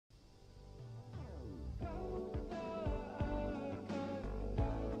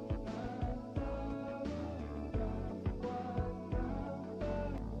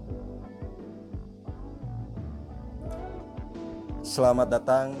Selamat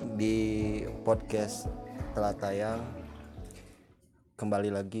datang di podcast Telah Tayang.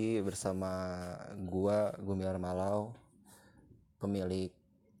 Kembali lagi bersama gua Gumilar Malau, pemilik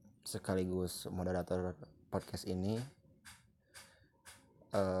sekaligus moderator podcast ini.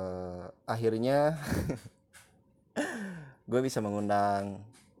 Akhirnya gue bisa mengundang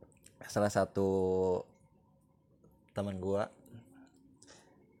salah satu teman gua,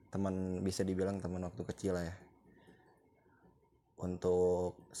 teman bisa dibilang teman waktu kecil lah ya,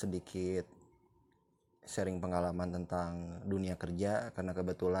 untuk sedikit sharing pengalaman tentang dunia kerja, karena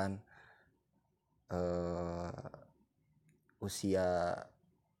kebetulan usia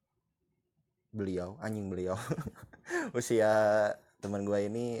beliau usia teman gue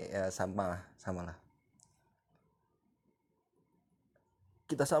ini ya sama lah.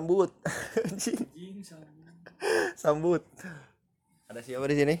 Kita sambut. Sambut. Ada siapa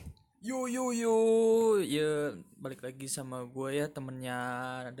di sini? Yo, ya balik lagi sama gue ya, temennya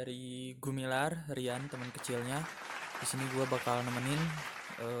dari Gumilar, Rian, teman kecilnya. Di sini gue bakal nemenin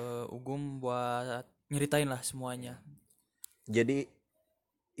Ugum buat nyeritain lah semuanya. Jadi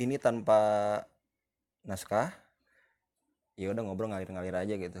ini tanpa naskah, ya udah ngobrol ngalir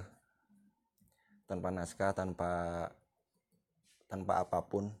aja gitu, tanpa naskah, tanpa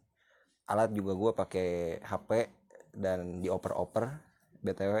apapun. Alat juga gue pakai HP dan dioper-oper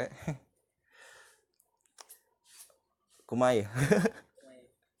btw. Kumai.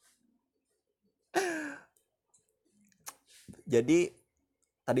 Jadi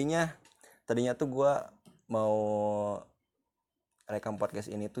tadinya tuh gue mau rekam podcast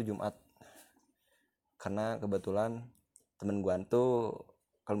ini tuh Jumat, karena kebetulan temen gue tuh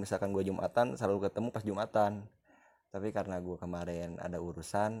kalau misalkan gue Jumatan selalu ketemu pas Jumatan. Tapi karena gue kemarin ada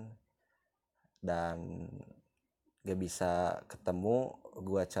urusan dan gak bisa ketemu,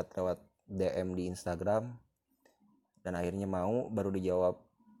 gue chat lewat DM di Instagram dan akhirnya mau, baru dijawab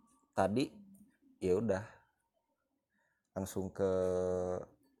tadi. Ya udah, langsung ke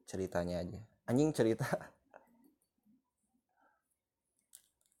ceritanya aja. Anjing cerita.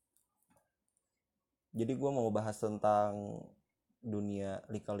 Jadi gue mau bahas tentang dunia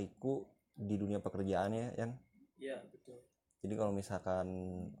lika-liku di dunia pekerjaannya, yang Iya, betul. jadi kalau misalkan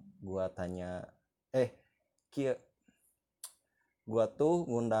gue tanya, Kia, gue tuh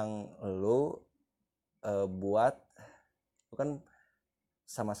ngundang lu buat, lu kan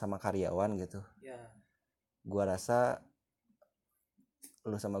sama-sama karyawan gitu. Ya. Gue rasa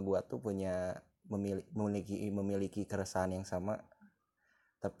lu sama gue tuh memiliki keresahan yang sama,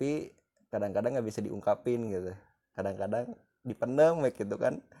 tapi kadang-kadang nggak bisa diungkapin gitu, kadang-kadang dipendam gitu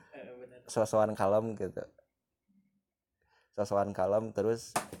kan. Sosokan kalem gitu, sosokan kalem,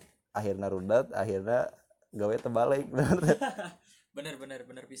 terus akhirnya rudet, akhirnya gawe terbalik.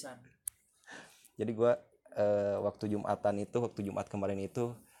 bener pisan. Jadi gue waktu Jumat kemarin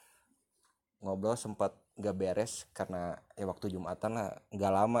itu ngobrol sempat gak beres, karena waktu Jumatan lah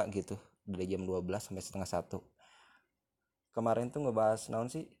gak lama gitu, dari jam 12 sampai setengah 1. Kemarin tuh ngebahas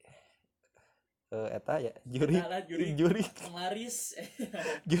naon sih, eta ya, juri Penglaris.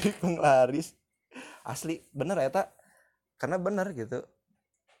 juri penglaris. Asli bener eta, karena bener gitu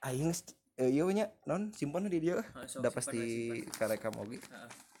aing iya nya non simpen di dia udah pasti karekam oge.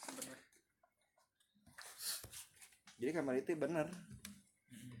 Jadi kamar itu bener.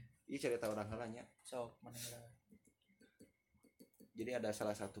 Ini cerita orang halanya. Jadi ada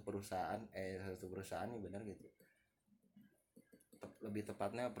salah satu perusahaan nih, bener gitu. Lebih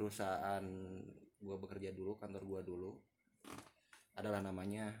tepatnya perusahaan gua bekerja dulu, kantor gua dulu adalah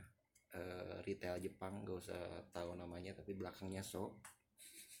namanya retail Jepang, gak usah tahu namanya, tapi belakangnya so,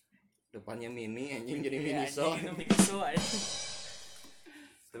 depannya mini, anjing jadi mini so.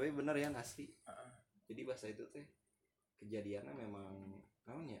 Tapi bener ya, asli. Jadi bahasa itu teh kejadiannya memang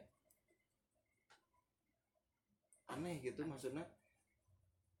naon ya, aneh gitu maksudnya.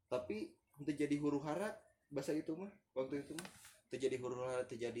 Tapi terjadi huru-hara bahasa itu mah, waktu itu mah terjadi huru-hara,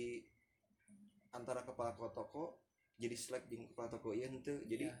 terjadi antara kepala toko jadi slack di kepala toko iya ente.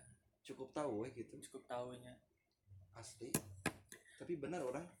 Jadi cukup tahu gitu, cukup tahunya asli. Tapi benar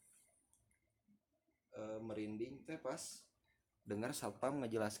orang merinding teh pas dengar satpam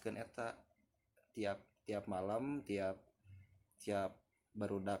ngejelaskan eta, tiap malam, tiap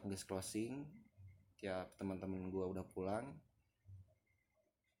barudak geus closing, tiap teman-teman gua udah pulang,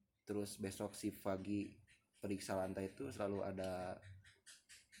 terus besok si pagi periksa lantai itu selalu ada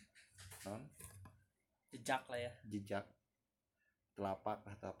jejak lah ya, jejak telapak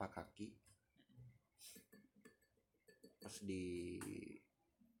kaki. Pas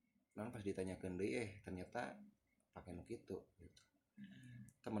ditanyakan deh, ternyata pakai nu kitu gitu.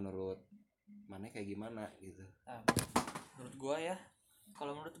 Itu menurut mana kayak gimana gitu? menurut gua ya,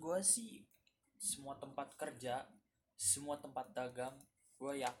 kalau menurut gua sih semua tempat kerja, semua tempat dagang,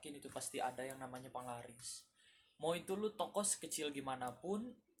 gua yakin itu pasti ada yang namanya penglaris. Mau itu lu toko sekecil gimana pun,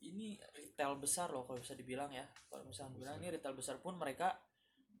 ini retail besar loh kalau bisa dibilang ya. Kalau misalnya bilang ini retail besar pun, mereka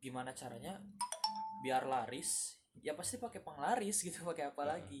gimana caranya biar laris, ya pasti pakai penglaris gitu. Pakai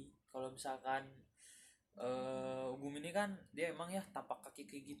apa lagi kalau misalkan Ugum ini kan dia emang ya tapak kaki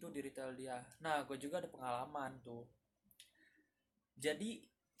kayak gitu di retail dia. Nah, gue juga ada pengalaman tuh. Jadi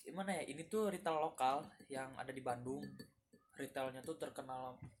gimana ya, ini tuh retail lokal yang ada di Bandung. Retailnya tuh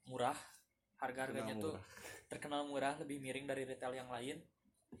terkenal murah, harga-harganya tuh terkenal murah, lebih miring dari retail yang lain.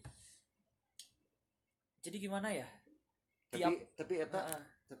 Jadi gimana ya, tiap tapi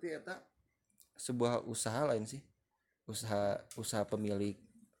eta sebuah usaha lain sih, usaha pemilik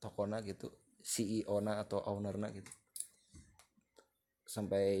tokona gitu, CEO na atau owner na gitu,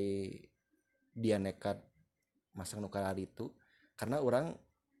 sampai dia nekat masang nukar itu karena orang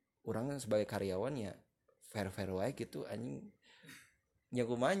sebagai karyawan ya fair wae gitu anjing, nya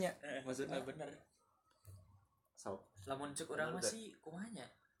kumanya maksudnya bener. so, Lamun cek orang masih kumanya.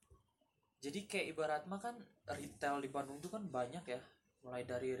 Jadi kayak ibarat mah kan retail di Bandung tuh kan banyak ya, mulai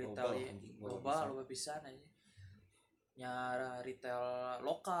dari retail loba pisan aja. Nya retail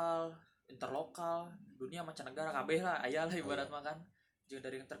lokal, interlokal, dunia mancanegara kabeh lah, aya lah ibarat mah kan. Jadi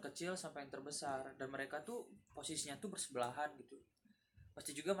dari yang terkecil sampai yang terbesar, dan mereka tuh posisinya tuh bersebelahan gitu.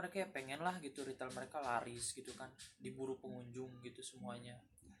 Pasti juga mereka ya pengen lah gitu retail mereka laris gitu kan, diburu pengunjung gitu semuanya.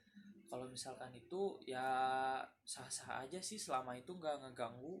 Kalau misalkan itu ya sah-sah aja sih, selama itu nggak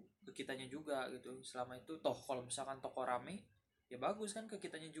ngeganggu ke kitanya juga gitu. Selama itu toh kalau misalkan toko rame ya bagus kan, ke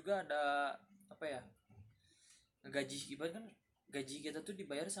kitanya juga ada apa ya, ngegaji. Ibarat kan gaji kita tuh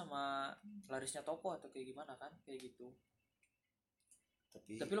dibayar sama larisnya toko atau kayak gimana kan, kayak gitu.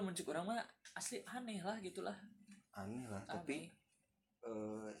 Tapi lo mencuk orang mah asli aneh lah gitulah. Aneh lah. Tapi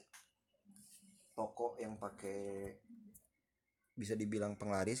toko yang pakai bisa dibilang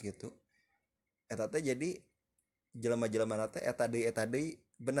penglaris gitu eta teh jadi jelema-jelema teh eta deui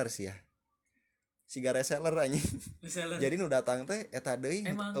bener sih ya, siga reseller anjing. Jadi nu datang teh eta deui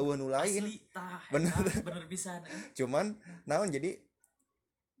eueuh nu lain bener bisa cuman naon jadi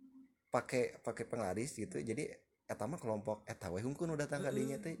pakai penglaris gitu, jadi eta mah kelompok eta we hungkul nu datang ka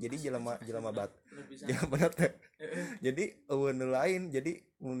dinya teh, jadi jelema bat bener teh. Jadi eueuh nu lain, jadi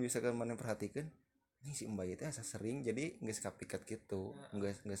mun misalkan mana perhatikeun ini si Mbak itu asa sering jadi nggak kapikat gitu,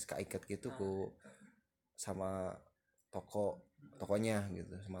 nggak kaikat gitu ku sama tokonya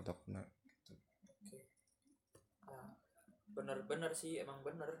gitu, sama tokonya gitu. Bener-bener sih, emang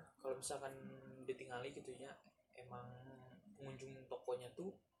bener kalau misalkan ditinggali gitu ya, emang pengunjung tokonya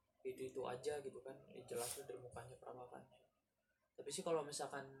tuh itu aja gitu kan, jelas tuh dari mukanya perawakannya. Tapi sih kalau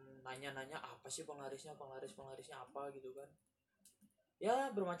misalkan nanya-nanya apa sih penglarisnya apa gitu kan,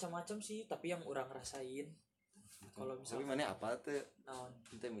 ya bermacam-macam sih, tapi yang orang rasain kalau misalkan tapi mana apa tuh naon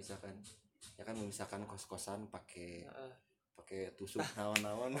itu misalkan ya kan, misalkan kos-kosan pakai tusuk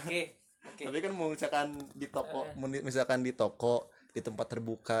naon-naon. Oke. Tapi kan mau misalkan di toko, misalkan di toko di tempat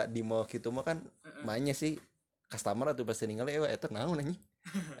terbuka di mall gitu mah kan mainnya sih customer atau pasti ningali eta naon anjing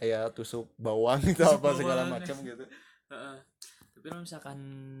aya tusuk bawang gitu apa segala macam gitu. Tapi kalau misalkan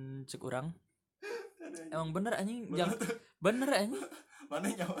cek orang emang bener anjing, jangan bener anjing. Mana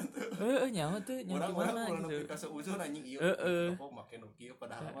nyawa tuh? Nyawa tuh gimana gitu. Orang seuzon anjing ieu. Kok make nu kieu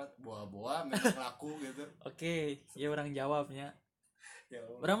padahal mah boa-boa memang laku gitu. Oke, ya orang jawabnya. Ya,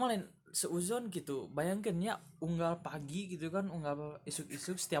 orang mah lain seuzon gitu. Bayangkan ya, unggal pagi gitu kan, unggal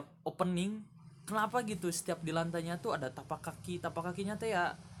isuk-isuk setiap opening. Kenapa gitu? Setiap di lantainya tuh ada tapak kakinya tuh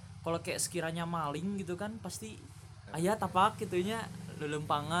ya. Kalau kayak sekiranya maling gitu kan, pasti ayah tapak gitunya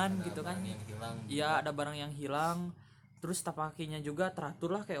lelempangan gitu kan. Iya, ada barang yang hilang. Terus tapak kakinya juga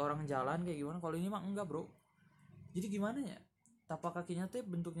teratur lah kayak orang jalan kayak gimana. Kalau ini mah enggak bro. Jadi gimana ya, tapak kakinya tuh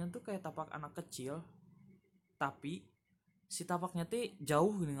bentuknya tuh kayak tapak anak kecil, tapi si tapaknya tuh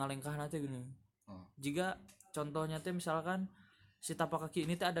jauh gini ngalengkah nanti gini. Jika contohnya tuh misalkan si tapak kaki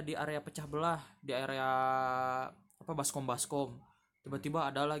ini tuh ada di area pecah belah, di area apa baskom, tiba-tiba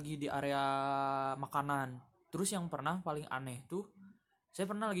ada lagi di area makanan. Terus yang pernah paling aneh tuh, saya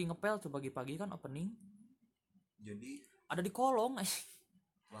pernah lagi ngepel tuh pagi-pagi kan opening, jadi ada di kolong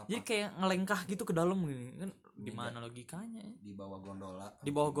jadi kayak ngelengkah gitu ke dalam gini kan, gimana logikanya di bawah gondola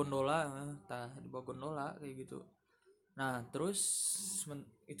di bawah gondola kayak gitu. Nah terus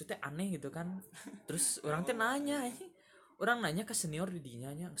itu teh aneh gitu kan. Terus orang teh nanya ke senior di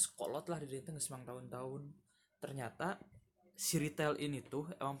dinya nya sekolot lah di dia teh ngesemang tahun-tahun. Ternyata si retail ini tuh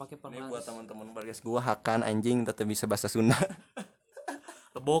emang pakai penglaris. Ini buat teman-teman podcast gua Hakan anjing tetep bisa bahasa Sunda.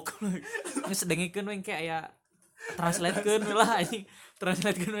 Lebok ini sedengikeun we kayak aya translatekeun lah anjing,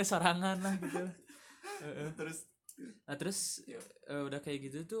 translatekeun we sorangan lah gitu. Terus Nah terus udah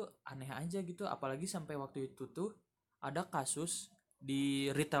kayak gitu tuh aneh aja gitu, apalagi sampai waktu itu tuh ada kasus di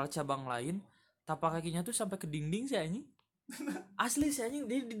retail cabang lain tapak kakinya tuh sampai ke dinding sih anjing. Asli sih anjing,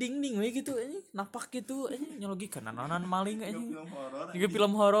 di dinding we gitu anjing, napak gitu anjing, nyologi kananan maling anjing. film horor. Juga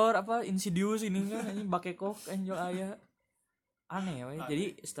film horor apa Insidious ini kan anjing, bakekok anjing aya. Aneh we. Jadi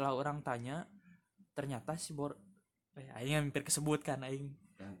setelah orang tanya ternyata si aing hampir kesebut kan aing.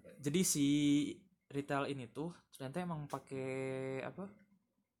 Jadi si retail ini tuh ternyata emang pakai apa?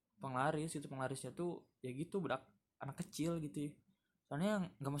 Penglaris, itu penglarisnya tuh ya gitu budak anak kecil gitu ya. Soalnya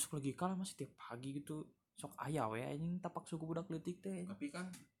nggak masuk logika lah, masih tiap pagi gitu sok aya we anjing tapak suku budak leutik teh. Tapi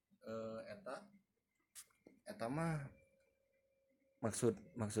kan eta mah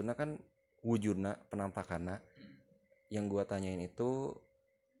maksudnya kan wujudna penampakanna. Yang gua tanyain itu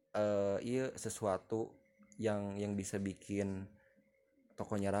iya sesuatu yang bisa bikin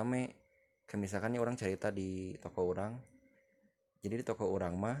tokonya rame. Kayak misalkan nih orang cerita di toko orang, jadi di toko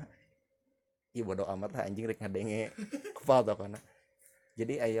orang mah iya bodo amat lah anjing rek ngadenge kepala tokona.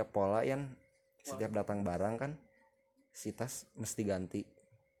 Jadi aya pola yang setiap datang barang kan si tas mesti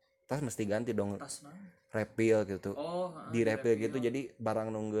ganti dong, Tasna. refill gitu. Oh, Di refill gitu, jadi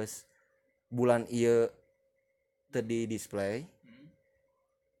barang nunggus bulan iya teu di display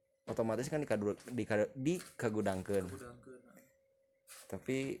otomatis kan dikagudangkeun.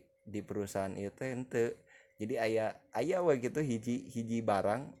 Tapi di perusahaan itu ente, jadi aya we gitu hiji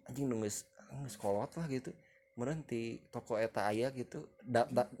barang anjing nunggus kolot lah gitu, meureun ti toko eta aya gitu,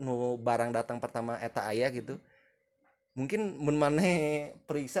 nu barang datang pertama eta aya gitu. Mungkin mun maneh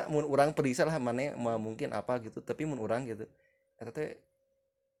periksa, mun urang periksa lah maneh mungkin apa gitu, tapi mun urang gitu eta teh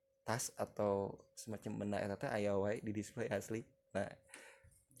tas atau semacam benda eta teh aya wae di display asli. Nah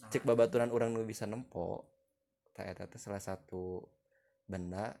cek babaturan urang nu bisa nempo ta eta teh salah satu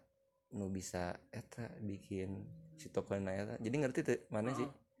benda nu bisa eta bikin si tokona eta. Jadi ngerti tuh mana sih?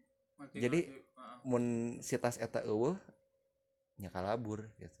 Jadi mun si tas eta eueuh nya kalabur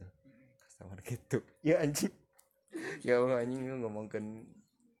gitu. Customer gitu. Ya anjing. Ya Allah anjing ngomongkeun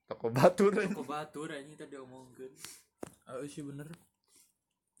toko batur. Toko batur anjing tadi omongkeun. Sih bener.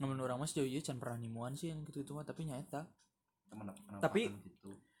 Namun orang mas jauh can pernah nimuan sih yang gitu mah, tapi nyata. Tapi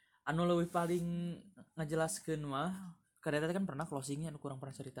anu leuwih paling ngajelaskeun mah kadang kan pernah closingnya anu kurang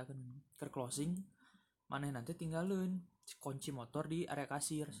pernah ceritakan ke closing maneh nanti tinggalin kunci motor di area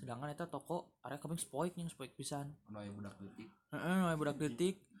kasir, sedangkan eta toko area kaping spoik pisan anu aya budak leutik. aya budak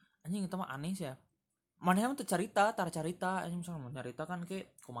leutik anjing eta mah aneh sih ya. Maneh mah teu carita anjing, misalnya mau nyarita kan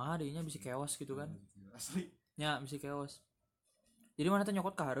ke kumaha deui nya bisa keos gitu kan, Asli nya bisa keos. Jadi mana teh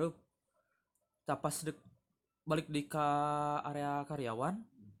nyokot ka hareup tah pas balik di ka area karyawan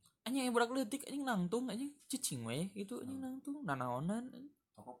anjing budak leutik anjing nangtung anjing cicing we gitu anjing nangtung nanaonan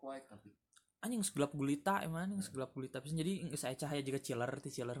toko poek tapi anjing segelap gulita emang anjing segelap gulita pisan, jadi geus aya cahaya juga chiller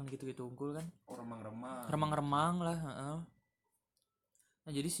gitu unggul kan remang-remang lah heeh.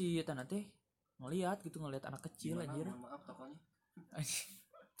 Nah jadi si eta teh ngeliat anak kecil anjir. Maaf tokonya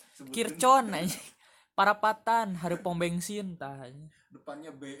Kircon anjing parapatan hareup pom bensin tah anjing.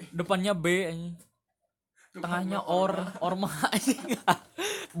 Depannya B anjing. Tengahnya orma anjing.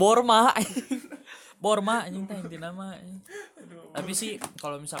 Borma anjing teh intina mah. Tapi sih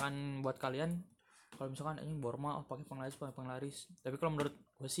kalau misalkan buat kalian kalau misalkan anjing Borma pakai penglaris. Tapi kalau menurut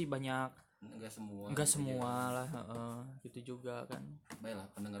gue sih banyak enggak semua lah gitu juga kan. Baiklah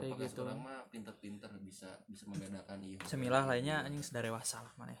pendengar kayak podcast gitu. orang mah pinter-pinter bisa membedakan ieu. Semilah lainnya anjing sedewasa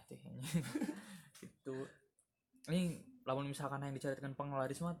lah maneh teh gitu. Ini lamun misalkan yang dicaritkan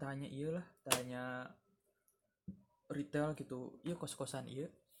penglaris mah tanya ieu lah, tanya retail gitu. Ieu kos-kosan ieu.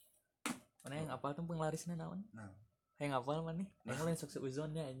 Mana yang apal tuh penglarisnya naon? Nah. Yang apal mana nih? Yang lain sok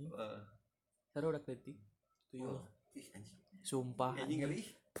seuzonnya anjing. Saru udah kritik. Tuyul. Sumpah anjing ngeri.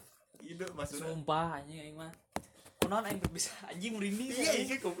 Ide maksudnya. Sumpah anjing aing mah. Kunaon aing bisa anjing merinding. Iya,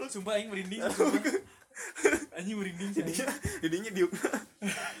 anjing goblok. Sumpah aing merinding. Anjing merinding sih. Jadinya diuk.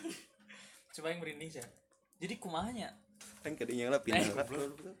 Coba aing merinding sih. Jadi kumahanya? Kan kadinya lah pindah.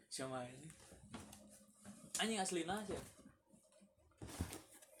 Sama ini. Anjing aslina sih.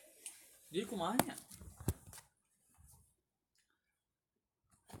 Jadi kumahanya?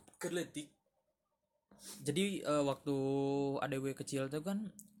 Kerletik. Jadi waktu adek gue kecil tuh kan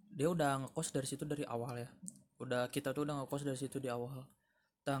dia udah ngekos dari situ dari awal ya. Kita tuh udah ngekos dari situ di awal.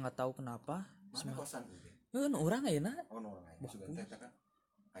 Kita nggak tahu kenapa. Mana kosan tuh? Kan orang ayeuna. Oh, orang ayeuna. Sugan teh kan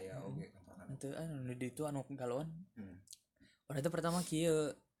aya oge kontrakan. Henteu anu di itu anu galon. Pada itu pertama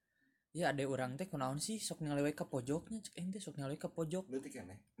kieu ya ada orang teh kunaon sih sok ningali ke pojoknya cek aing teh sok ningali ke pojok leutik kan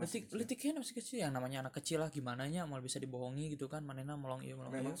masih kecil. letik kan masih kecil yang namanya anak kecil lah gimana nya mal bisa dibohongi gitu kan manehna melong ieu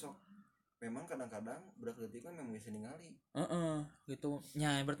melong memang ieu sok memang kadang-kadang budak leutik kan memang bisa ningali heeh gitu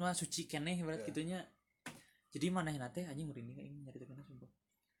nya berarti mah suci keneh ibarat Ya. gitunya jadi manehna teh anjing merinding aing nyaritakeunna sumpah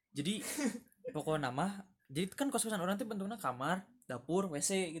jadi pokoknya nama jadi kan kos-kosan orang teh bentuknya kamar dapur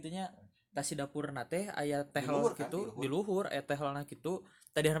WC gitunya tasi dapur nate aya tehel luhur kan, gitu di di luhur aya tehelna gitu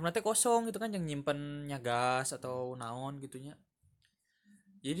tadi harap nate kosong gitu kan yang nyimpen gas atau naon gitunya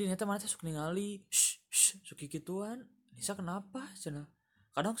jadi ternyata mana teh sok ningali sok gituan Nisa kenapa cenah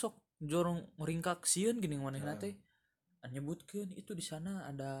kadang sok jorong meringkak sieun gini manehna teh nyebutkeun itu di sana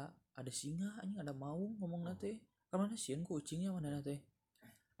ada singa anjing ada maung ngomong teh ka mana sieun kucingnya manehna teh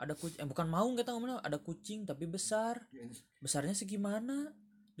ada kucing bukan maung kita ngomongnya ada kucing tapi besarnya segimana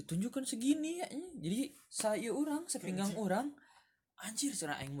ditunjukkan segini ya jadi saya orang sepinggang orang anjir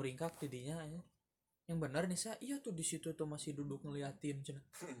cenah aing meringkak tidinya yang benar nih saya iya tuh di situ tuh masih duduk ngeliatin cenah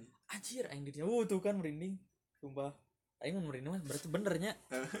anjir aing didinya tuh kan merinding sumpah aing mau merinding mah berarti benernya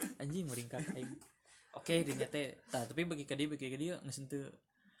anjing meringkak aing oke dinya teh tah tapi bagi ka dia geus teu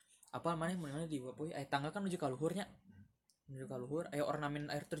apa maneh mana di poe aya tangga kan menuju ka luhurnya menuju ka luhur aya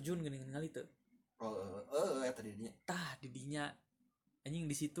ornamen air terjun geuning ningali teu ya tadi dinya tah didinya anjing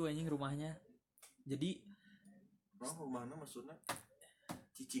di situ anjing rumahnya jadi rumahna maksudna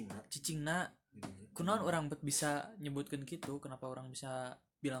cicingna cicingna kunaon orang bisa nyebutkan gitu kenapa orang bisa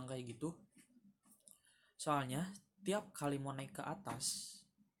bilang kayak gitu soalnya tiap kali mau naik ke atas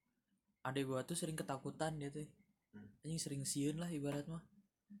adek gua tuh sering ketakutan dia tuh anjing sering sieun lah ibarat mah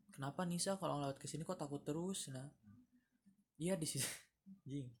kenapa Nisa kalau lewat kesini kok takut terus nah iya di situ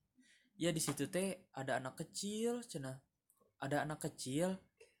anjing iya di situ teh ada anak kecil cenah ada anak kecil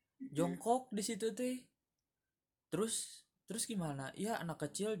jongkok di situ teh terus gimana iya anak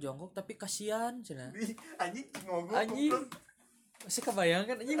kecil jongkok tapi kasihan cenah anjing ngogok anjing masih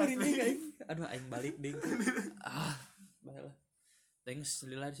kebayangkan anjing merinding aing aduh aing balik ding baiklah thanks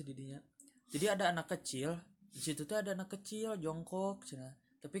lila di didinya jadi ada anak kecil di situ tuh ada anak kecil jongkok cenah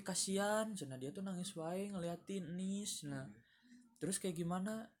tapi kasihan cenah dia tuh nangis wae ngeliatin Nis nah terus kayak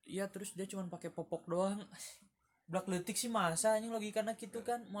gimana ya terus dia cuma pakai popok doang blak leutik sih masa anjing logikana gitu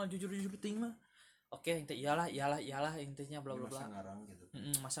kan mau jujur ting mah oke inti iyalah intinya bla bla bla masa ngarang gitu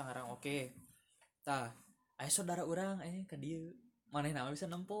masa ngarang oke tah aya saudara urang ka dieu manehna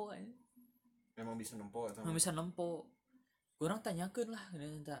bisa nempo memang bisa nempo atau bisa nempo kurang tanyakeun lah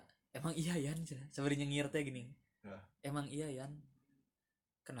minta emang iya yan sebenarnya ngir teh gini ya. emang iya yan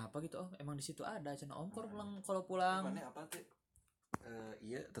kenapa gitu emang di situ ada cenah ongkor pulang kalau pulang mana apa teh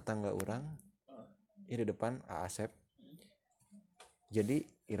iya tetangga orang di depan Asep jadi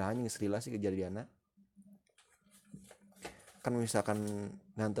iranya geus lila sih kejadianna kan misalkan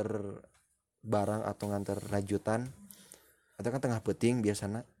nganter barang atau nganter rajutan atau kan tengah peuting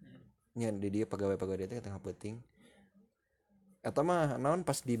biasana nya di dia pegawai-pegawai dia tengah peuting atau mah naon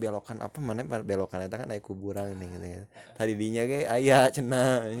pas di belokan apa mana belokan eta kan aya kuburan nih tadi dinya ge aya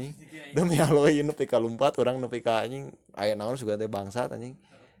cenah anjing demi Allah ieu nepi ka lumpat urang nepi ka anjing aya naon sugan teh bangsat anjing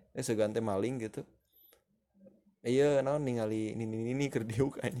sugan teh maling gitu iya naon ningali ini keur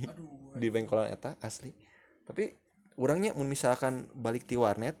diuk anjing di bengkolan eta asli tapi urangnya mun misalkan balik ti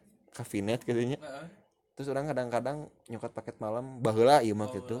warnet kafinet gitu nya terus orang kadang-kadang nyokot paket malam baheula ieu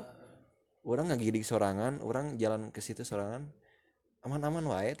mah gitu urang ngagidik sorangan urang jalan ke situ sorangan aman-aman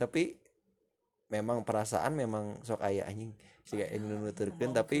wae tapi memang perasaan memang sok aya anjing siga aing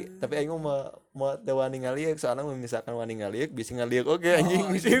nuturkeun tapi aing mah mau teu wani ngaliek soalna misalkan wani ngaliek bisa ngaliek oge anjing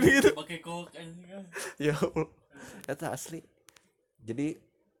bisa gitu pakai kok anjing ya eta asli jadi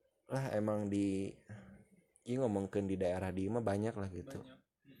lah emang di ieu ngomongkeun di daerah dieu mah banyak lah gitu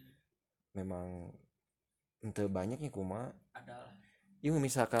memang ente banyaknya kumaha ada ieu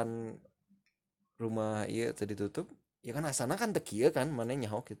misalkan rumah ieu teu ditutup ya kan asana kan teu kieu kan mana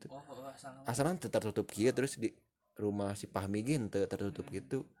nyaho gitu asana teu tertutup kieu terus di rumah si Pahmi ge teu tertutup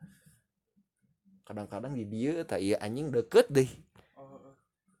gitu kadang-kadang di dieu eta ieu anjing deket deh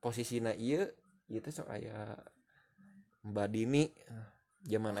posisina ieu teh sok aya Mbak Dini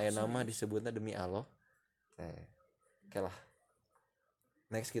zaman aya nama disebutna demi Allah oke lah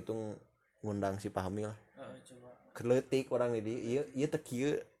next gitu ngundang si Pahmi lah keleutik orang di ieu teh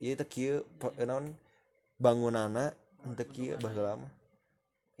kieu naon bangunana henteu kieu baheula mah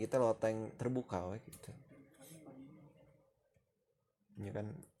ieu teh loteng terbuka we gitu nya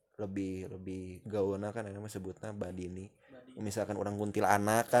kan lebih gaulna kan mah sebutna Badini misalkan orang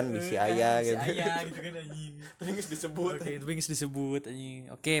kuntilanak kan bisi aya gitu kan anjing tapi geus disebut oke itu geus disebut anjing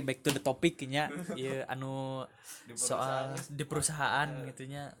oke back to the topic nya ieu anu soal di perusahaan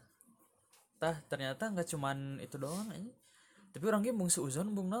gitunya ternyata nggak cuman itu doang anjing. Tapi orangnya bung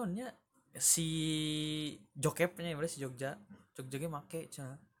seuzon bung naonnya si jokepnya berarti si Jogja ge make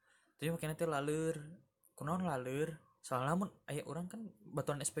cenah. Jadi makanya teh laleur. Kunaon laleur? Soalnya mun aya orang kan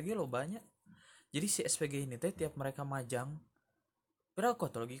baturan SPG lo banyak. Jadi si SPG ini teh tiap mereka majang berapa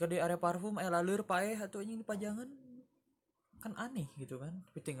tuh lagi di area parfum laleur paeh atau anjing dipajangan kan aneh gitu kan.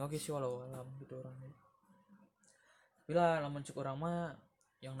 Tapi tinggal ge si walau alam gitu orangnya. Tapi lah lamun cek orang mah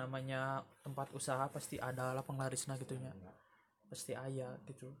yang namanya tempat usaha pasti ada lah penglarisnya gitunya. Pasti aya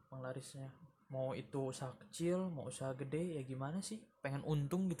gitu penglarisnya, mau itu usaha kecil mau usaha gede ya gimana sih pengen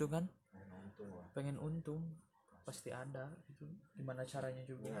untung gitu kan, pengen untung pasti ada gitu gimana caranya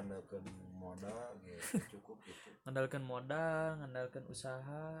juga ngandalkeun modal gitu cukup gitu. ngandalkan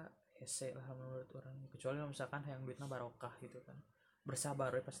usaha hese lah menurut orang, kecuali misalkan yang duitnya barokah gitu kan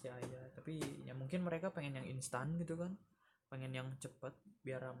bersabar ya pasti aya, tapi ya mungkin mereka pengen yang instan gitu kan, pengen yang cepet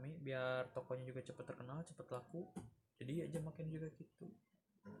biar rame biar tokonya juga cepet terkenal cepet laku, jadi aja makin juga gitu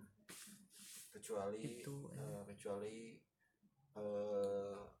kecuali gitu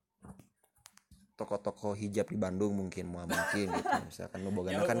toko-toko hijab di Bandung mungkin mungkin gitu misalkan lu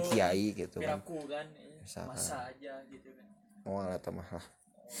bogana kan kiai gitu kan piraku kan misalkan masa aja gitu kan. alah tamah lah.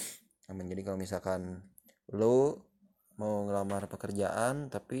 Jadi kalau misalkan lu mau ngelamar pekerjaan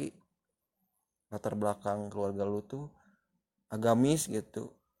tapi latar belakang keluarga lu tuh agamis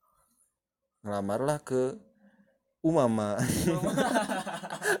gitu, ngelamarlah ke umama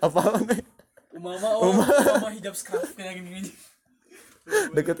apa Umama hijab scarf kayak gini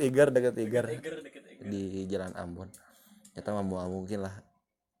deket Igar deket di Jalan Ambon. Kita mungkin lah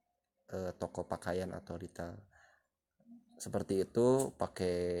toko pakaian atau retail seperti itu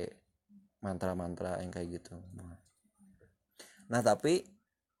pakai mantra-mantra yang kayak gitu. Nah tapi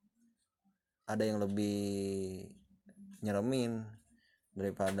ada yang lebih nyeremin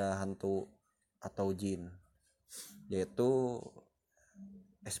daripada hantu atau jin, yaitu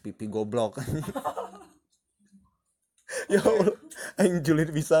SPP goblok. Ya Allah, aing julid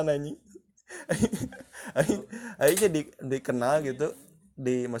bisa nanya. Aing jadi dikenal gitu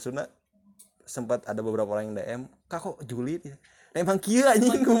di maksudnya sempat ada beberapa orang yang DM, "Kak kok julid ya?" Nah, emang kieu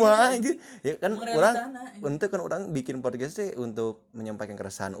anjing kumaha anjing. Ya kan orang untuk kan orang bikin podcast sih untuk menyampaikan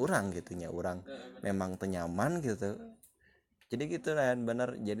keresahan orang gitu nya, orang memang tenyaman gitu. Jadi gitu kan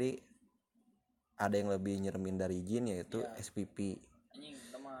bener. Jadi ada yang lebih nyeremin dari jin yaitu SPP.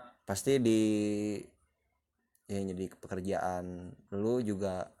 Pasti di ya jadi pekerjaan lu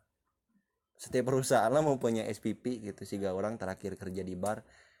juga setiap perusahaan lah mau punya SPP gitu sih. Gak orang terakhir kerja di bar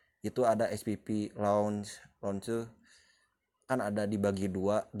itu ada SPP lounge tuh kan ada dibagi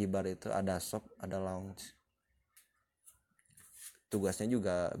dua, di bar itu ada shop ada lounge, tugasnya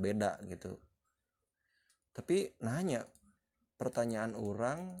juga beda gitu. Tapi nanya pertanyaan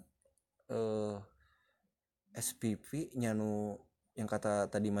orang SPP nyanu yang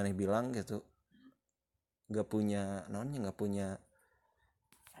kata tadi maneh bilang gitu nggak punya nggak punya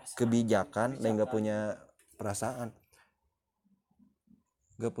kebijakan dan nggak punya perasaan,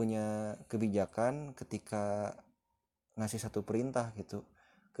 nggak punya kebijakan ketika ngasih satu perintah gitu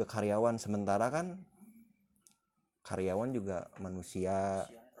ke karyawan, sementara kan karyawan juga manusia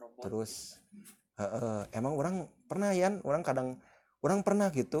terus emang orang pernah ya orang kadang orang pernah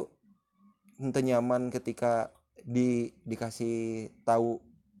gitu ente nyaman ketika dikasih tahu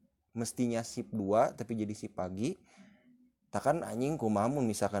mestinya sip 2 tapi jadi sip pagi takkan anjing kumamun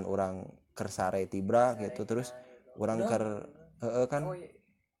misalkan orang kersare tibra gitu terus orang kan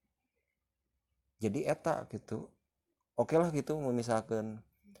jadi eta gitu oke lah gitu misalkan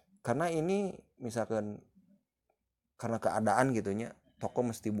karena ini misalkan karena keadaan gitunya toko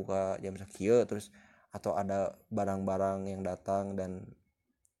mesti buka jam sekieu terus atau ada barang-barang yang datang dan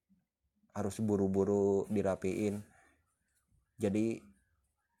harus buru-buru dirapiin jadi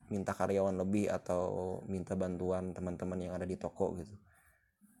minta karyawan lebih atau minta bantuan teman-teman yang ada di toko gitu.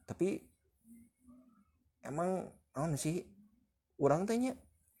 Tapi emang naon sih orang tanya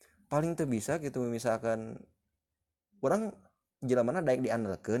paling tuh bisa gitu misalkan orang jelema mana daek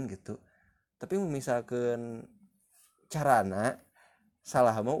diandalkeun gitu tapi misalkan carana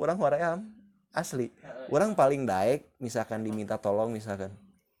salah mau orang hoream asli orang paling daek misalkan diminta tolong misalkan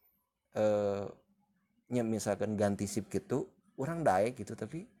misalkan ganti sip gitu orang daek gitu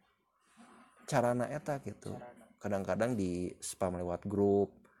tapi carana eta gitu kadang-kadang di spam lewat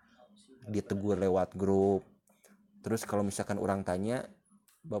grup ditegur lewat grup terus kalau misalkan orang tanya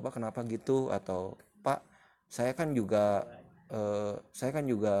bapak kenapa gitu atau pak saya kan juga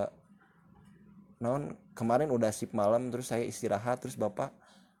naon kemarin udah sip malam terus saya istirahat terus bapak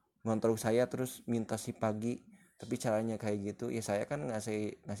ngontrol saya terus minta sip pagi Tapi caranya kayak gitu ya, saya kan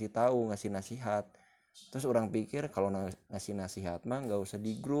ngasih tahu, ngasih nasihat. Terus orang pikir kalau ngasih nasihat mah nggak usah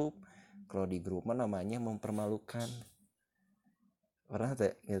di grup, kalau di grup mah namanya mempermalukan orang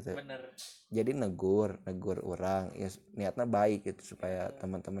teh gitu. Bener. Jadi negur orang ya, niatnya baik gitu supaya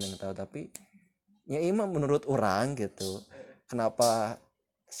teman-teman yang tahu. Tapi ya imam menurut orang gitu, kenapa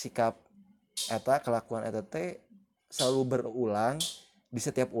sikap eta, kelakuan eta teh selalu berulang di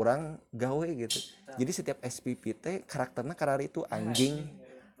setiap orang gawe gitu. Jadi setiap SPP teh karakternya karena itu anjing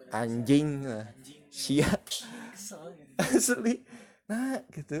nah, sia asli nah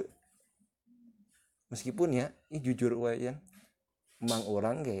gitu. Meskipun ya ini jujur wae ya, emang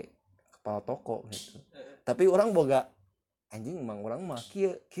orang kayak kepala toko gitu, tapi orang boga anjing emang orang mah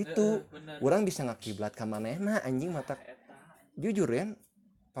kieu gitu. Orang bisa ngakiblat ka manehna anjing mata. Jujur ya,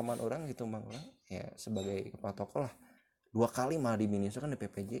 paman orang gitu, emang orang ya sebagai kepala toko lah 2 kali malah di Miniso kan di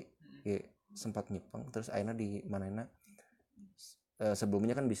PPJ ya, sempat nyepeng. Terus akhirnya di manena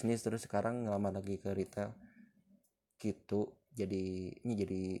sebelumnya kan bisnis, terus sekarang ngelamar lagi ke retail gitu. Jadi ini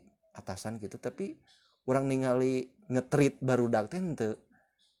jadi atasan gitu, tapi orang ningali ngetreat barudak teh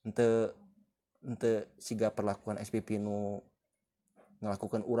ente siga perlakuan SPP nu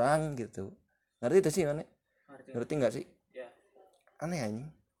ngelakukan orang gitu. Ngerti itu sih mana? Ngerti nggak sih? Aneh anjing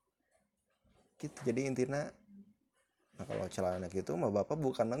gitu. Jadi intinya nah, kalau celana gitu mah bapak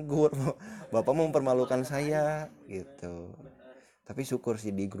bukan negur, bapak mempermalukan saya gitu. Tapi syukur sih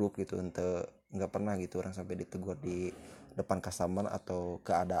di grup gitu ente nggak pernah gitu orang sampai ditegur di depan customer atau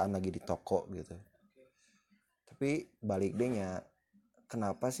keadaan lagi di toko gitu. Tapi balik deh nya,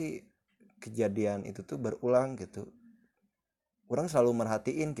 kenapa sih kejadian itu tuh berulang gitu? Orang selalu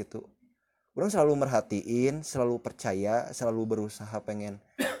merhatiin gitu, orang selalu merhatiin, selalu percaya, selalu berusaha pengen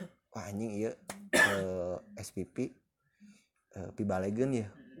wah anjing iya SPP pibalegeun ya,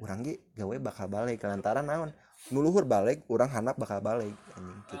 urang ge gawe bakal balik lantaran naon nuluhur balik urang handap bakal balik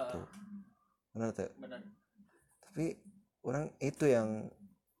anjing gitu. Benar tuh. Tapi orang itu yang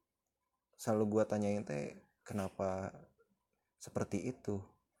selalu gua tanyain teh, kenapa seperti itu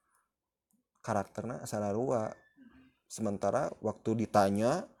karakternya sararua. Sementara waktu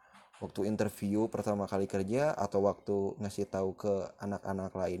ditanya, waktu interview pertama kali kerja atau waktu ngasih tahu ke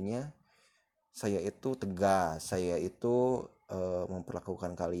anak-anak lainnya, saya itu tegas, saya itu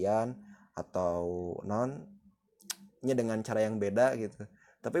memperlakukan kalian atau non nya dengan cara yang beda gitu.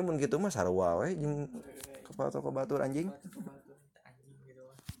 Tapi mun gitu mah sarua we jeung kepala toko batur anjing.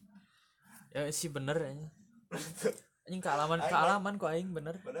 Ya sih bener anjing kealaman kok aing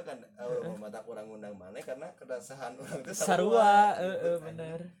bener. Bener kan mata kurang undang mana karena kedasahan orang itu Sarua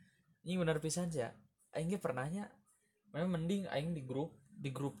bener. Ini bener pisan ya. Aing ge pernahnya memang mending aing di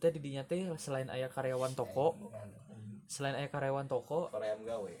grup teh di dinya teh selain aya karyawan toko, koream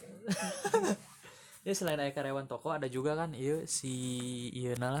gawe. ya selain aya karyawan toko ada juga kan ieu si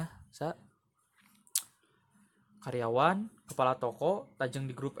ieu lah sa karyawan kepala toko tajeng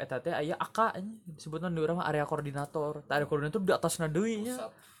di grup eta teh aya AK disebutna di urang mah area koordinator. Tah area koordinator di atasna deui nya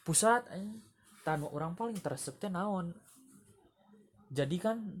pusat tah nu urang paling teresep teh naon. Jadi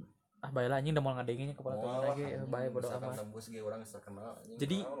kan baheula anjing da moal ngadengenya kepala toko lagi bae bodo amat. Tembus ge urang terkenal anjing.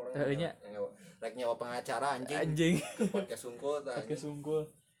 Jadi nya rek nyawa pengacara anjing podcast sungkul tah. Podcast sungkul.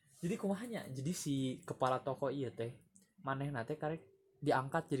 Jadi kumahanya? Jadi si kepala toko ieu teh manehna teh karek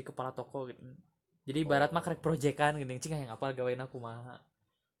diangkat jadi kepala toko gitu. Jadi ibarat mah karek proyekan geuning cing hayang apal gaweana kumaha.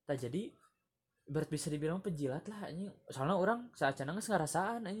 Tah jadi ibarat bisa dibilang penjilat lah anjing. Soalnya orang saacana geus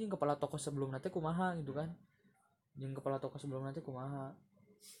ngarasaan anjing kepala toko sebelumna teh kumaha gitu kan. Jeung kepala toko sebelumna teh kumaha.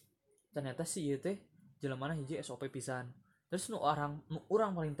 Ternyata si ieu teh jelemana hiji SOP pisan. Terus nu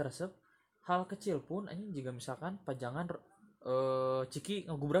urang paling teresep hal kecil pun anjing juga misalkan pajangan ciki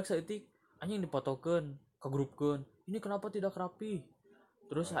ngagubrak saeutik anjing dipotokeun kagrupkeun. Ini kenapa tidak rapi?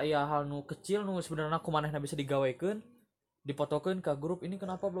 Terus aya hal nu kecil nu sebenarnya kumanehna bisa digawekeun dipotokeun ke grup ini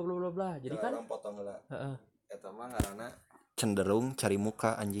kenapa bla bla bla bla. Jadi kan orang potong heula. Heeh. Eta mah ngaranna cenderung cari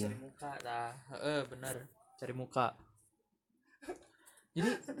muka anjing. Cari muka tah. Bener. Cari muka. Jadi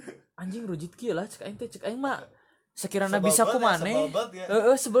anjing rujit kieu lah cek aing mah sekiranya bisa kumaneh.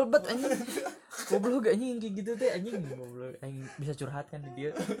 Sebel bet anjing. Goblok anjing kayak gitu teh anjing goblok. Aing bisa curhat kan di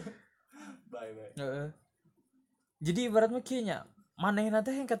dia. Bye. Jadi ibaratnya kieu nya manehna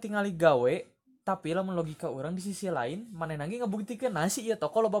teh yang ketingali gawe tapi lamun logika orang di sisi lain manehna ge ngabuktikeun nasi ieu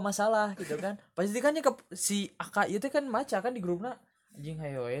toko loba masalah gitu kan. Pasti kan si AK ieu teh kan maca kan di grupna anjing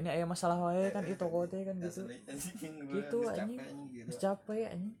hayo we ini aya masalah wae kan ieu toko teh kan gitu. Gitu anjing. Geus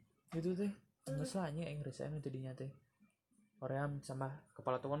capek anjing. Gitu teh. Geus lah anjing aing resign teh dinya teh. Koream sama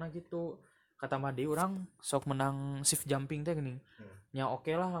kepala tokona gitu. Kata Madi orang sok menang shift jumping teh geuning. Nya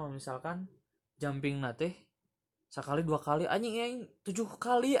oke lah misalkan jumping na teh sekali 2 kali anjing, yang 7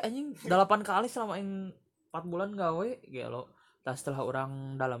 kali anjing, 8 kali selama yang 4 bulan gawe gelo. Nah setelah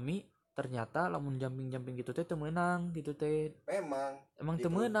orang dalami ternyata lamun jumping gitu teh temenang gitu teh, memang emang di,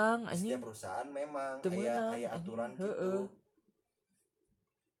 temenang di setiap anjing, perusahaan memang temenang aya anjing, aturan heeh. gitu.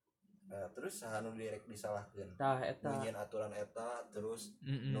 Nah, terus anu direk disalahkeun Tah eta nunyian aturan eta terus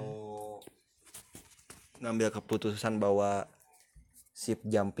nu mm ngambil keputusan bahwa shift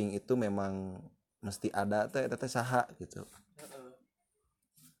jumping itu memang mesti ada teh eta teh saha gitu.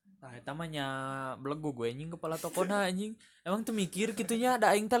 Nah, eta mah nya belegu gue anjing kepala tokona anjing. Emang tuh mikir gitunya ada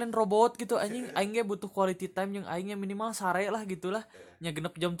aing talent robot gitu anjing. Aing ge butuh quality time yang aingnya minimal sare lah gitulah. Nya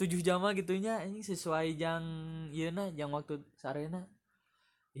genep jam 7 jam mah gitunya anjing sesuai jang ieu na jang waktu sarena.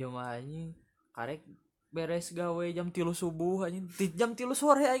 Ya mah anjing karek beres gawe jam 3 subuh anjing. Jam 3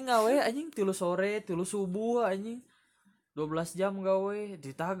 sore aing gawe anjing, 3 sore, 3 subuh anjing. 12 jam gawe,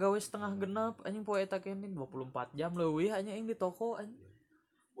 ditah gawe setengah genap anjing poe eta kene 24 jam leuwih anjing aing di toko anjing.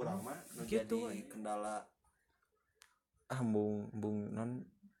 Urang mah nu Gitu, jadi kendala bung bung non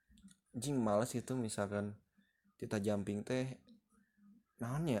jing males gitu misalkan kita jumping teh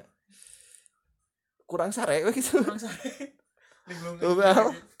naon ya kurang sare we gitu. Kurang sare. Linglung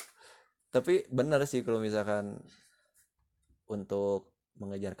Well, tapi benar sih kalau misalkan untuk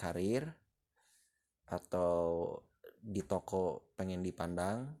mengejar karir atau di toko pengen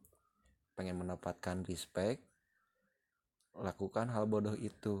dipandang, pengen mendapatkan respect, lakukan hal bodoh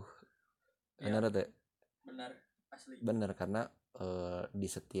itu. Benar teh? benar asli. Benar karena di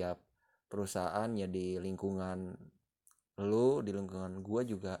setiap perusahaan ya di lingkungan lu, di lingkungan gua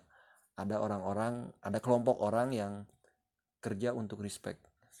juga ada orang-orang, ada kelompok orang yang kerja untuk respect.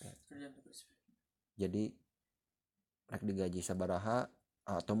 Jadi rek digaji sabaraha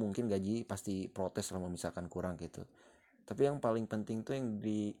atau mungkin gaji pasti protes lah misalkan kurang gitu. Tapi yang paling penting tuh yang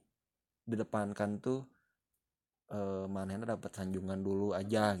didepankan tuh manehna dapat sanjungan dulu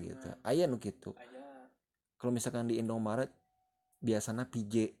aja gitu. Aya nu kitu. Kalau misalkan di Indomaret biasanya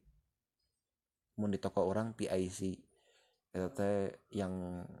PJ, mun di toko orang PIC. Eta teh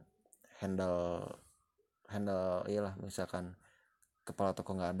yang handle handle iyalah misalkan kepala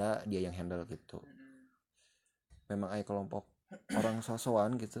toko nggak ada dia yang handle gitu. Memang aya kelompok orang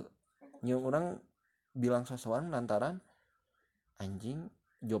sosokan gitu. Nyung orang bilang sosokan lantaran anjing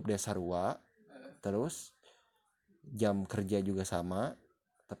job desk sarua terus jam kerja juga sama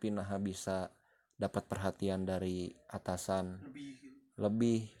tapi nah bisa dapat perhatian dari atasan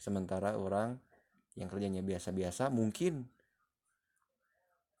lebih sementara orang yang kerjanya biasa-biasa mungkin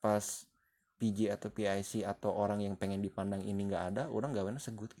pas PJ atau PIC atau orang yang pengen dipandang ini nggak ada orang gak bener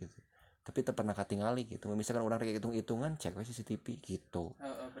segut gitu tapi tak pernah katingali gitu misalkan orang kayak hitung-hitungan cek we CCTV gitu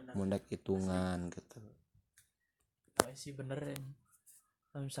mundek hitungan gitu. Sih bener ya.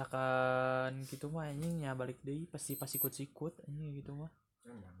 Nah, misalkan gitu mah anjing ya balik deui pasti pas ikut-ikut anjing gitu mah.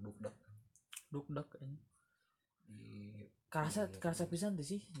 Emang dukdak Duk-dak anjing. di Kerasa pisan teh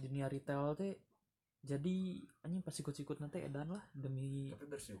sih dunia retail teh. Jadi anjing pas ikut-ikut nanti edan lah demi tapi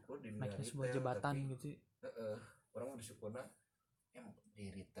bersyukur di naiknya sebuah jabatan gitu. orang bersyukurna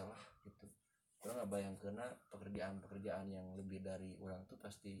di retail lah gitu orang nggak bayang kena pekerjaan yang lebih dari orang tuh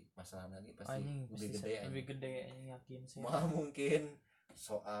pasti masalah lagi pasti Anjing lebih pasti gede lebih gede anjing yakin sih. mah mungkin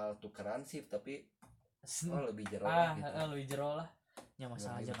soal tukeran sih tapi lebih jero gitu. Lebih jero lah. Yang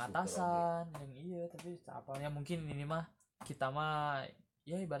masalah Lebih jeung bersyukur atasan, yang iya tapi apalnya mungkin ini mah kita mah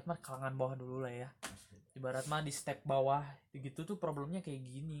ya ibarat mah kalangan bawah dulu lah ya. Ibarat mah di step bawah gitu tuh problemnya kayak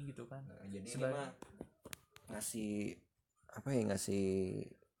gini gitu kan. Jadi ini mah ngasih apa ya ngasih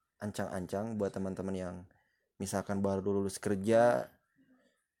ancang-ancang buat teman-teman yang misalkan baru lulus kerja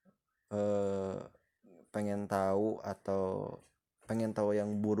pengen tahu atau pengen tahu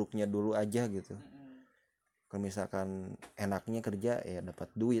yang buruknya dulu aja gitu. Kalau misalkan enaknya kerja ya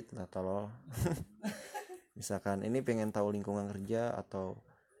dapat duit lah tolol. Misalkan ini pengen tahu lingkungan kerja atau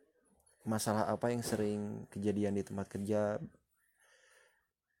masalah apa yang sering kejadian di tempat kerja,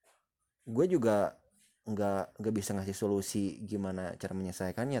 gue juga nggak bisa ngasih solusi gimana cara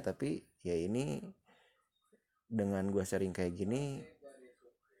menyelesaikannya tapi ya ini dengan gue sharing kayak gini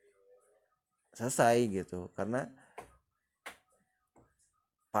selesai gitu karena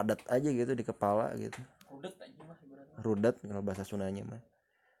padat aja gitu di kepala gitu rudet kalau bahasa Sundanya mah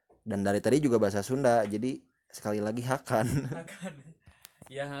dan dari tadi juga bahasa Sunda jadi sekali lagi hakan.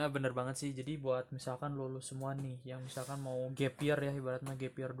 Ya bener banget sih. Jadi buat misalkan lulus semua nih yang misalkan mau gap year ya ibaratnya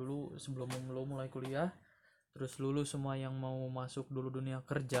gap year dulu sebelum lo mulai kuliah, terus lulus semua yang mau masuk dulu dunia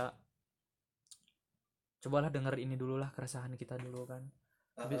kerja, cobalah denger ini dulu lah keresahan kita dulu kan.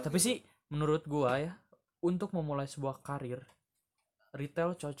 Tapi sih menurut gua ya untuk memulai sebuah karir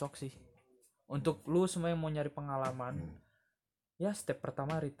retail cocok sih Untuk lu semua yang mau nyari pengalaman, ya step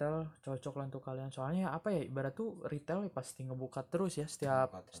pertama retail cocok lah untuk kalian. Soalnya apa ya, ibarat tuh retail ya pasti ngebuka terus ya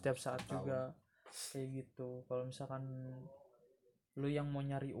setiap saat juga kayak gitu. Kalau misalkan lu yang mau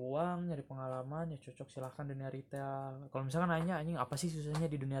nyari uang, nyari pengalaman, ya cocok silahkan dunia retail. Kalau misalkan nanya anjing apa sih susahnya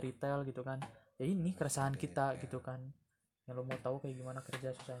di dunia retail gitu kan, ya ini keresahan kita gitu kan, yang lu mau tahu kayak gimana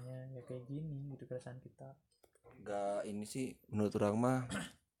kerja susahnya, ya kayak gini gitu keresahan kita. Gak ini sih menurut orang mah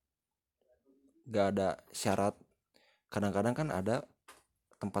gak ada syarat. Kadang-kadang kan ada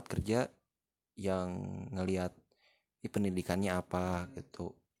tempat kerja yang ngelihat pendidikannya apa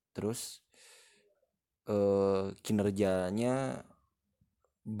gitu, terus kinerjanya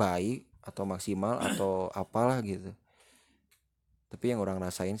baik atau maksimal atau apalah gitu. Tapi yang orang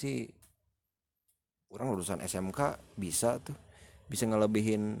rasain sih, orang lulusan SMK bisa tuh, bisa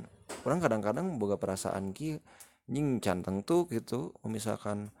ngelebihin. Orang kadang-kadang boga perasaan ki anjing canteng tuh gitu,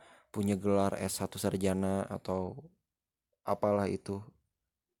 misalkan punya gelar S1 sarjana atau apalah itu,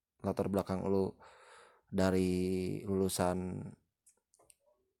 latar belakang lu dari lulusan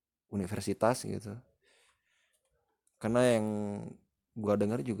universitas gitu. Karena yang gua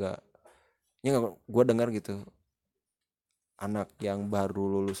dengar juga, ya gua dengar gitu, anak yang baru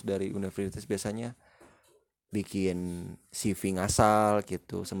lulus dari universitas biasanya bikin CV ngasal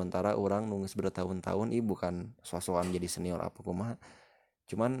gitu, sementara orang nunggu bertahun-tahun bukan sosokan jadi senior apa kumaha,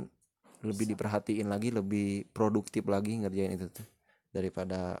 cuman lebih diperhatiin lagi, lebih produktif lagi ngerjain itu tuh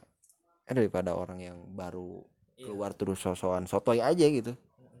daripada daripada orang yang baru keluar terus sosokan sotoy aja gitu.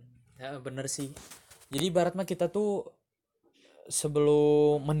 Ya bener sih, jadi ibarat mah kita tuh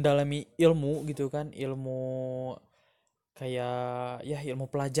sebelum mendalami ilmu gitu kan, ilmu kayak ya ilmu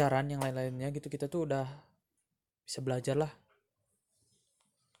pelajaran yang lain-lainnya gitu, kita tuh udah bisa belajar lah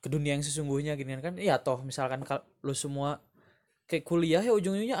ke dunia yang sesungguhnya gini kan. Iya toh misalkan kalau lu semua kayak kuliah ya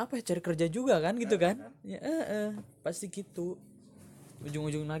ujung-ujungnya apa ya, cari kerja juga kan gitu kan ya, pasti gitu,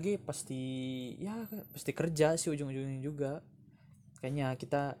 ujung-ujung lagi pasti ya pasti kerja sih ujung-ujungnya juga. Kayaknya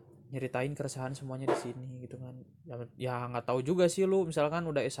kita nyeritain keresahan semuanya di sini gitu kan. Ya nggak tahu juga sih, lu misalkan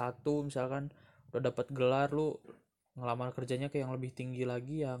udah S1, misalkan udah dapat gelar, lu ngelamar kerjanya kayak yang lebih tinggi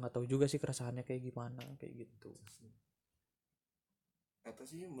lagi, ya nggak tahu juga sih keresahannya kayak gimana kayak gitu. Kata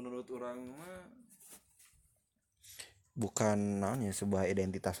sih menurut orang mah bukan namanya sebuah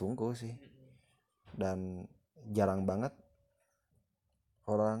identitas unggul sih, dan jarang banget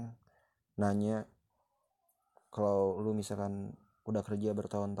orang nanya kalau lu misalkan udah kerja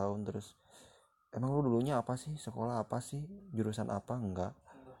bertahun-tahun terus, emang lu dulunya apa sih, sekolah apa sih, jurusan apa, enggak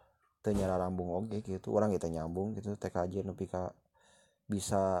ternyata rambung oke gitu. Orang kita nyambung gitu TKJ nepi ka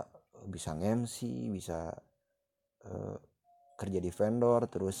bisa bisa MC, bisa eh, kerja di vendor.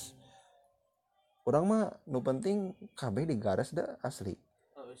 Terus orang mah nu penting KB di garis dah asli.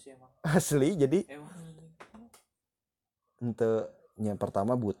 Oh sih emang. Asli jadi Emang. ente yang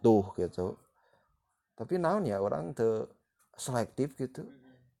pertama butuh gitu, tapi naon ya orang te selektif gitu.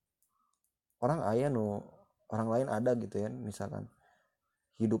 Orang aya nu orang lain ada gitu ya, misalkan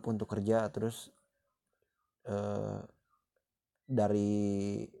hidup untuk kerja, terus eh,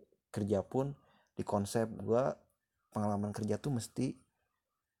 dari kerja pun di konsep gua pengalaman kerja tuh mesti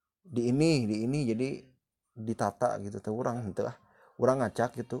di ini jadi ditata gitu tuh. Orang gitu lah, orang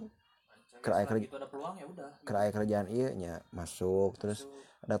ngacak gitu kerja Itu ada peluang ya udah gitu. kerjaan iya nya masuk, terus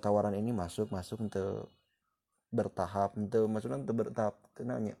ada tawaran ini masuk masuk untuk bertahap, untuk maksudnya untuk bertahap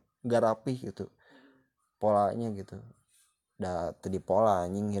tenanya nggak rapih gitu polanya gitu. Dah tadi pola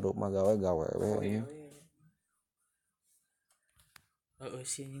anjing hirup mah gawe gawe we anjing. Oh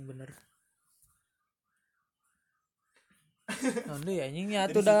sih anjing bener. Nanti ya anjing ya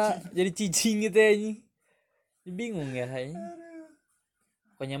tuh udah jadi cicing gitu ya anjing. Bingung ya anjing.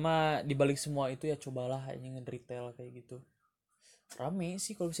 Pokoknya mah dibalik semua itu ya cobalah anjing retail kayak gitu. Rame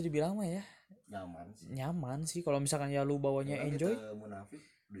sih kalau bisa dibilang mah ya. Nyaman sih, Nyaman sih kalau misalkan ya lu bawanya orang enjoy. kita munafik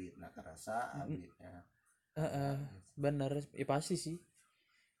duit nak kerasa duitnya Heeh, bener ya pasti sih.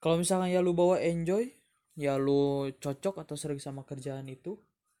 Kalau misalkan ya lu bawa enjoy, ya lu cocok atau sering sama kerjaan itu,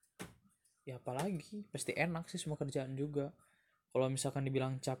 ya apalagi pasti enak sih semua kerjaan juga. Kalau misalkan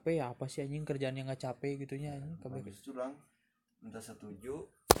dibilang capek, ya apa sih anjing kerjaan yang gak capek gitunya anjing kabeh. habis itu orang entah setuju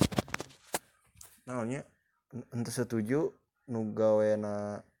namanya, entah setuju nu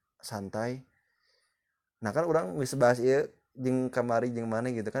gawena santai. Nah kan orang bisa bahas ya jeng kamari jeng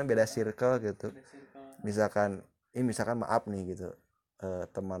mana gitu kan, beda circle gitu. Misalkan misalkan maaf nih gitu,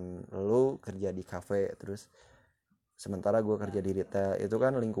 teman lu kerja di kafe, terus sementara gue kerja di retail, itu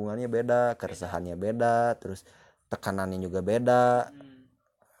kan lingkungannya beda, keresahannya beda, terus tekanannya juga beda,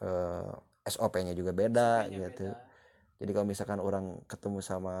 SOP-nya juga beda gitu. Jadi kalau misalkan orang ketemu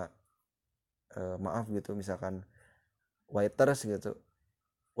sama maaf gitu misalkan waiters gitu,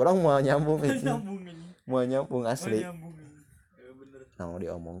 orang mau nyambung itu mau nyambung asli. Bener. Nah mau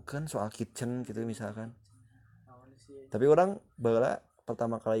diomongkan soal kitchen gitu misalkan, tapi orang bala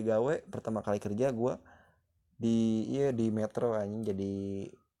pertama kali kerja gue di metro anjing,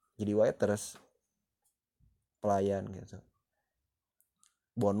 jadi waiters, pelayan gitu.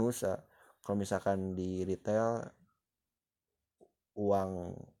 Bonus kalau misalkan di retail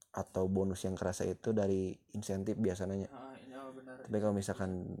uang atau bonus yang kerasa itu dari insentif biasanya. Tapi kalau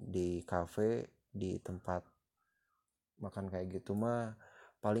misalkan di kafe, di tempat makan kayak gitu mah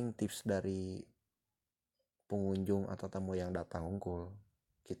paling tips dari pengunjung atau tamu yang datang unggul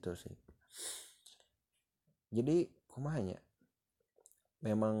gitu sih. Jadi kumanya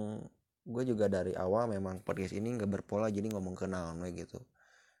memang gue juga dari awal memang podcast ini nggak berpola, jadi ngomong kenal gitu.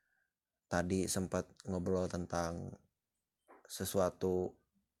 Tadi sempat ngobrol tentang sesuatu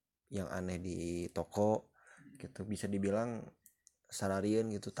yang aneh di toko gitu, bisa dibilang salarian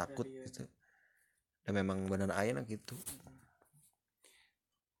gitu, takut gitu, dan memang benar ayana gitu.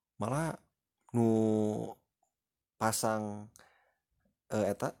 Malah nu pasang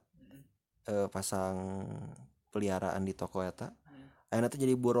eta pasang peliharaan di toko eta ayana tuh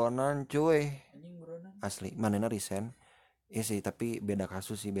jadi buronan cuy, asli. Manena resign iya sih, tapi beda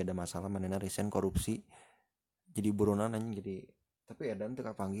kasus sih, beda masalah. Manena resign korupsi jadi buronan anjing, jadi tapi edan teu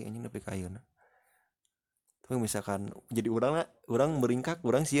kapanggih anjing nepi ka ayeuna. Tapi misalkan jadi orang meringkak,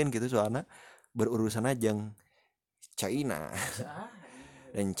 orang sieun gitu soalnya berurusan ajang China.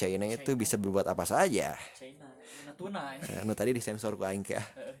 Dan China itu bisa berbuat apa saja. Anu tadi disensor ku aing ya.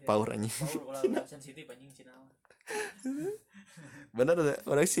 Power anjing. Sensitif anjing Cina. Bener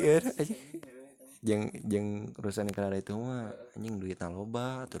orang sieun anjing. Jeung urusan negara itu mah anjing duitna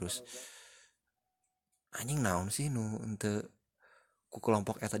loba, terus anjing naon sih nu henteu ku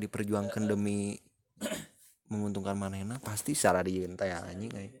kelompok eta diperjuangkan demi menguntungkan manehna, pasti salah dieun teh anjing.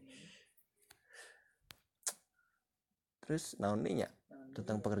 Terus naon nya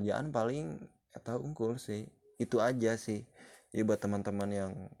tentang pekerjaan paling eta unggul sih, itu aja sih. Jadi buat teman-teman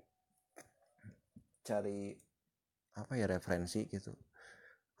yang cari apa ya referensi gitu,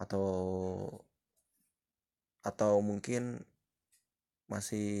 atau mungkin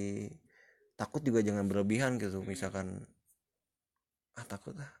masih takut juga jangan berlebihan gitu. Misalkan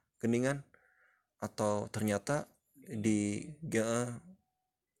takut geningan, atau ternyata di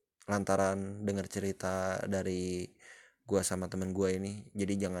lantaran dengar cerita dari gua sama temen gua ini,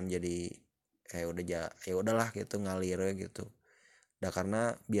 jadi jangan jadi ya udahlah gitu, ngalir gitu.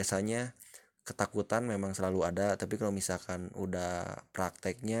 Karena biasanya ketakutan memang selalu ada, tapi kalau misalkan udah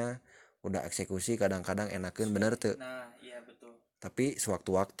prakteknya, udah eksekusi, kadang-kadang enakeun bener tuh. Nah, iya betul. Tapi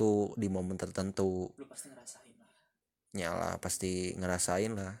sewaktu-waktu di momen tertentu Lu pasti ngerasain lah. nyala pasti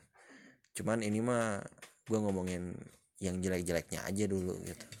ngerasain lah. Cuman ini mah gue ngomongin yang jelek-jeleknya aja dulu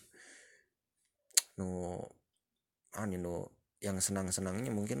gitu. Yang senang-senangnya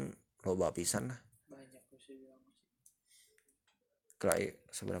mungkin loba pisan lah. Banyak sih bilang. Kelai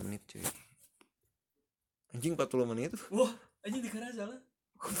seberapa menit cuy? Anjing 40 menit. Wah, anjing dikira salah.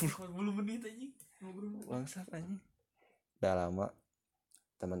 40 menit anjing. Ngobrol. Bangsat anjing. Udah lama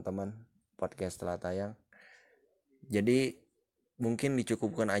teman-teman podcast telah tayang. Jadi mungkin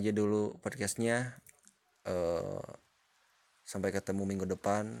dicukupkan aja dulu podcastnya. Sampai ketemu minggu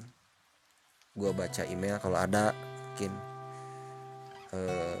depan. Gua baca email kalau ada, mungkin.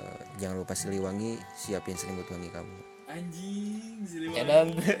 Jangan lupa Siliwangi, siapin selimut wangi kamu. Anjing, Siliwangi. Edan.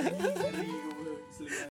 Anjing,